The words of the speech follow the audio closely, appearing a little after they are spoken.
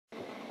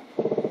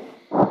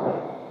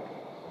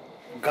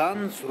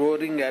Guns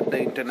roaring at the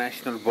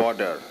international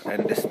border,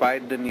 and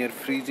despite the near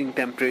freezing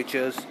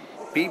temperatures,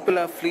 people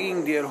are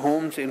fleeing their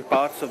homes in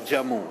parts of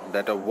Jammu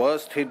that are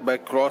worst hit by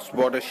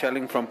cross-border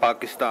shelling from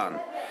Pakistan.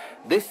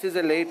 This is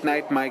a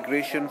late-night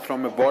migration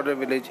from a border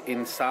village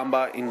in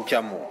Samba in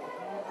Jammu.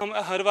 हम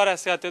हर बार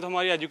ऐसे आते हैं तो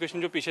हमारी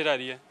education जो पीछे जा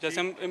रही है।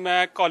 जैसे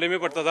मैं कॉलेज में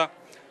पढ़ता था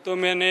तो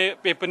मैंने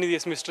पेपर नहीं दिए,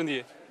 सेमेस्टर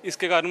दिए,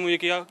 इसके कारण मुझे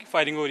किया कि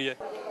फायरिंग हो रही है।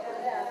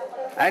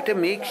 At a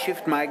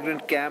makeshift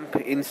migrant camp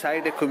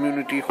inside a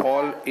community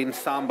hall in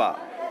Samba,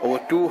 over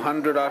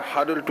 200 are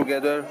huddled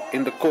together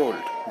in the cold.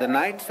 The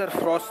nights are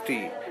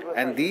frosty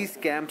and these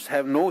camps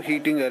have no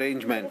heating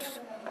arrangements.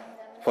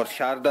 For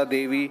Sharda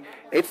Devi,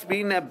 it's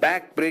been a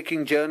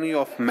back-breaking journey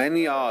of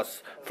many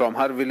hours from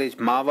her village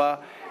Mawa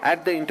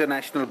at the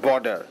international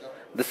border.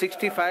 The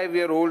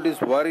 65-year-old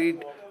is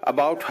worried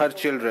about her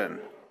children.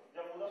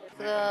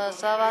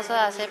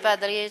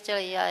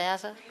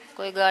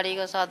 कोई गाड़ी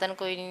का साधन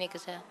कोई नहीं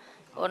किसी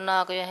और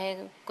ना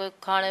कोई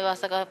खाने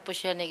वास्ते का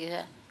पूछे नहीं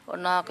किसी और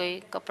ना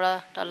कोई कपड़ा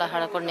टाला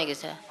हड़ा करने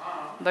किसी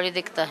बड़ी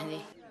दिक्कत है।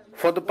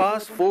 For the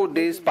past 4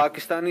 days,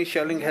 Pakistani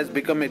shelling has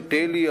become a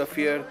daily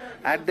affair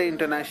at the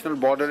international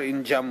border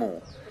in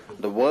Jammu,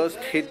 the worst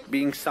hit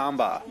being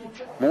Samba.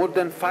 More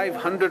than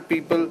 500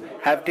 people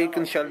have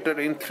taken shelter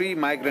in 3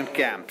 migrant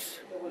camps.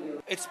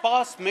 It's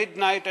past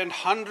midnight and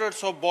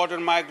hundreds of border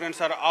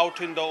migrants are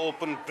out in the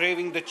open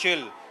braving the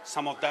chill.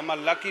 Some of them are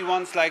lucky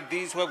ones like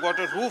these who have got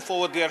a roof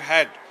over their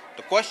head.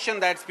 The question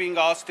that's being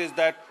asked is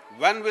that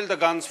when will the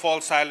guns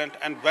fall silent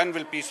and when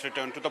will peace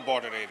return to the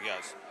border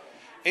areas?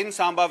 In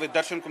Samba with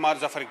Darshan Kumar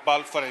Zafar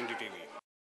Iqbal for NDTV.